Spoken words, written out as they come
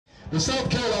The South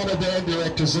Carolina Band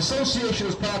Directors Association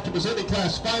is proud to present a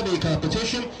Class 5A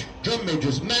competition. Drum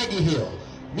majors Maggie Hill,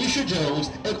 Misha Jones,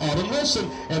 and Autumn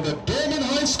Wilson, and the Dorman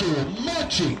High School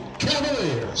Marching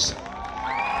Cavaliers.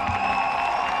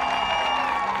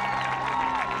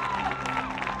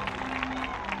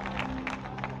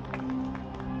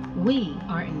 We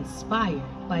are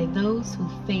inspired by those who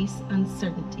face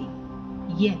uncertainty,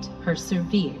 yet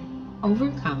persevere,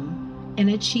 overcome,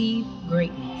 and achieve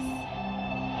greatness.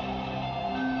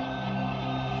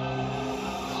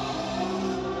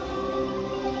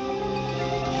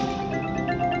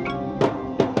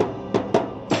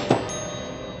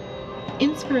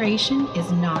 Inspiration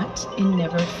is not in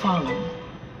never falling,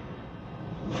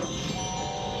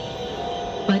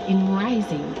 but in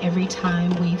rising every time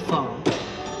we fall.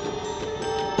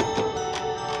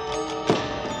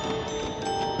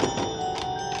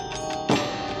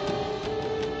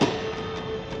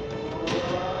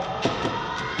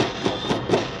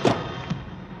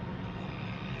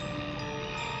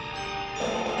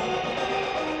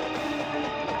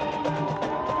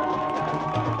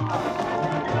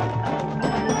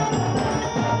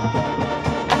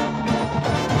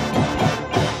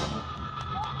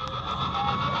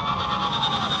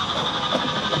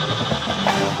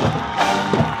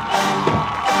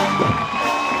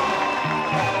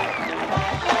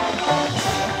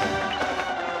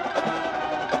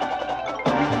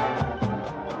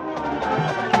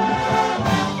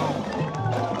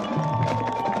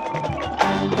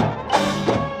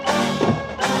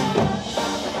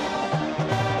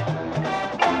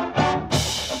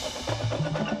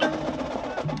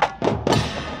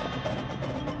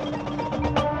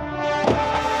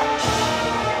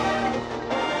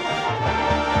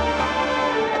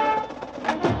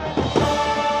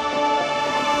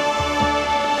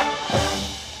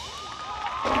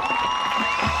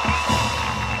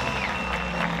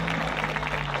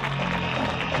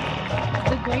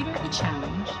 The greater the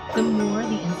challenge, the more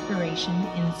the inspiration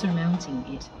in surmounting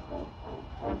it.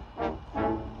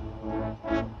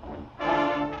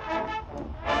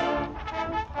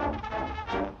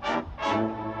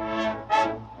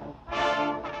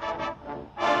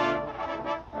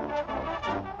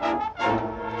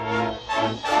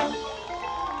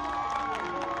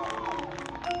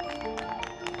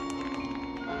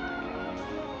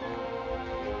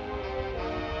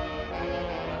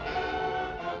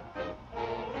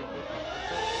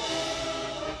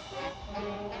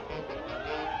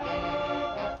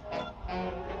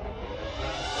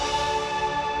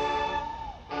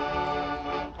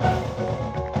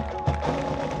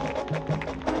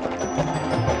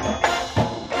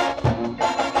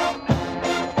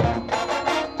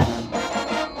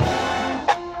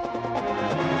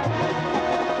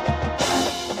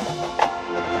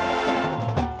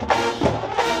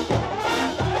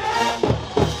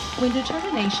 When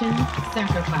determination,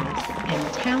 sacrifice,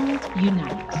 and talent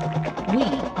unite, we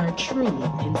are truly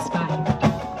inspired.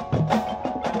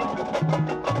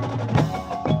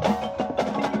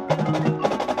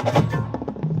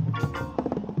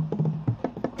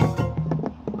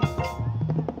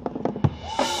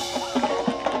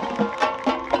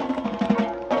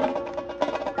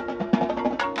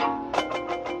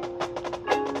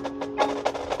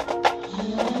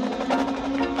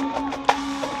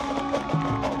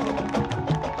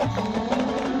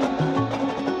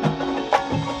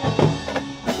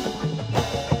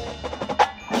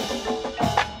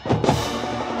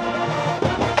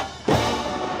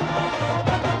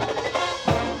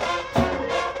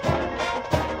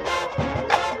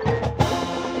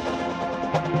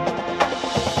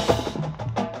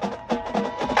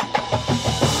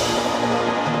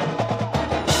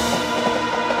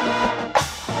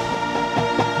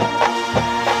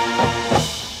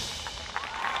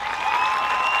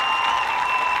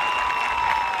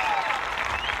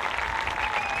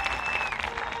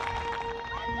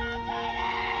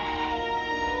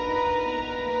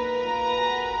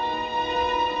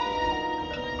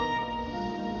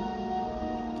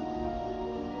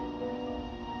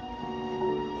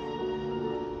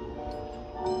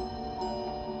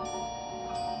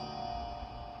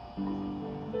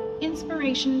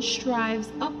 Inspiration strives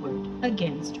upward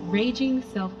against raging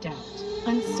self-doubt,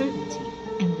 uncertainty,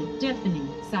 and the deafening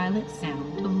silent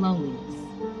sound of loneliness.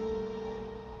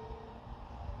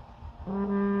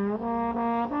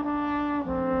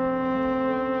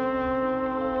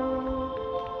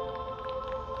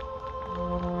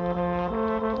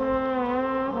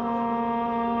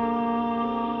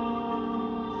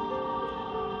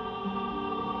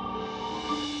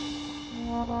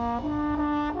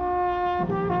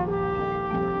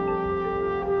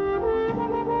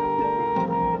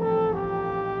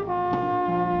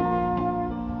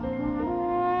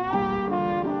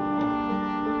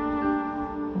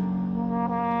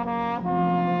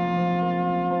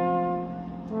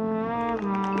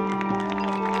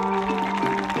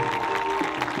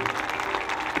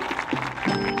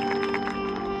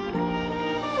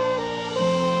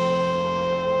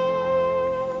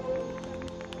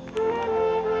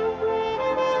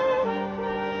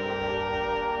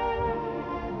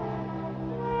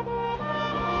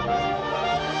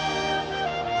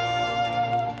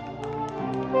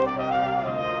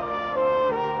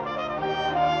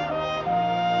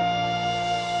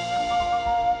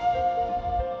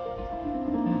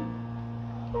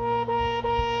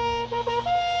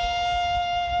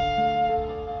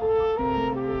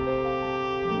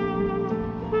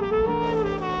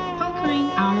 Conquering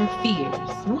our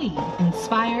fears, we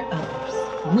inspire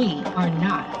others. We are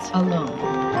not alone.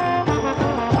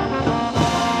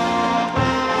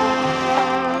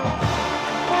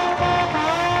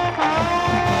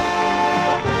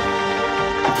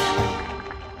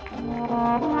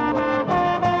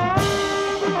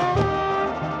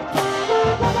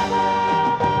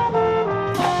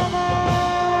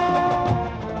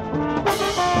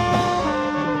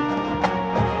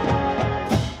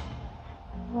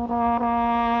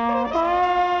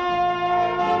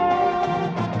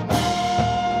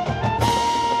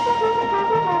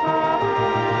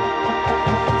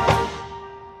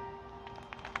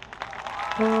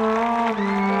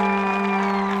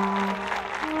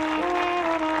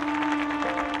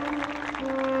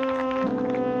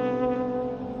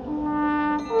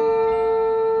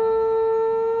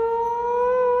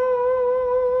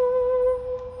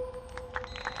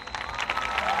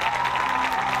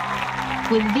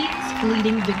 With these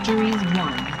fleeting victories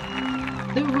won,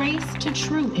 the race to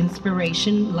true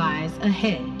inspiration lies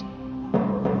ahead.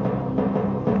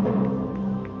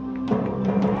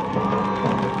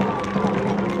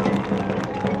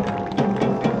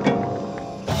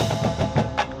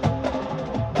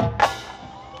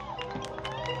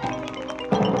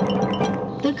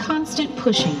 The constant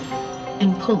pushing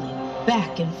and pulling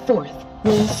back and forth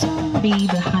will soon be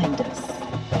behind us.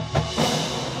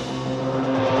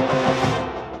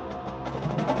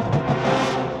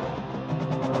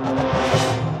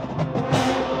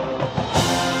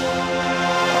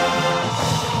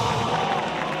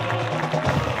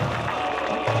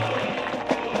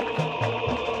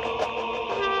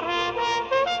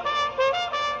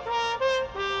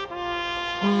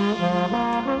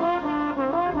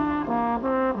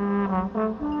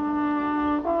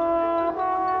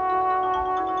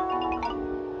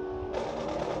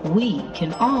 We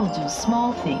can all do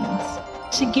small things.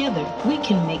 Together, we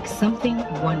can make something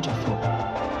wonderful.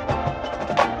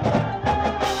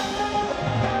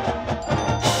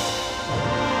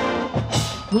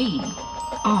 We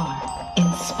are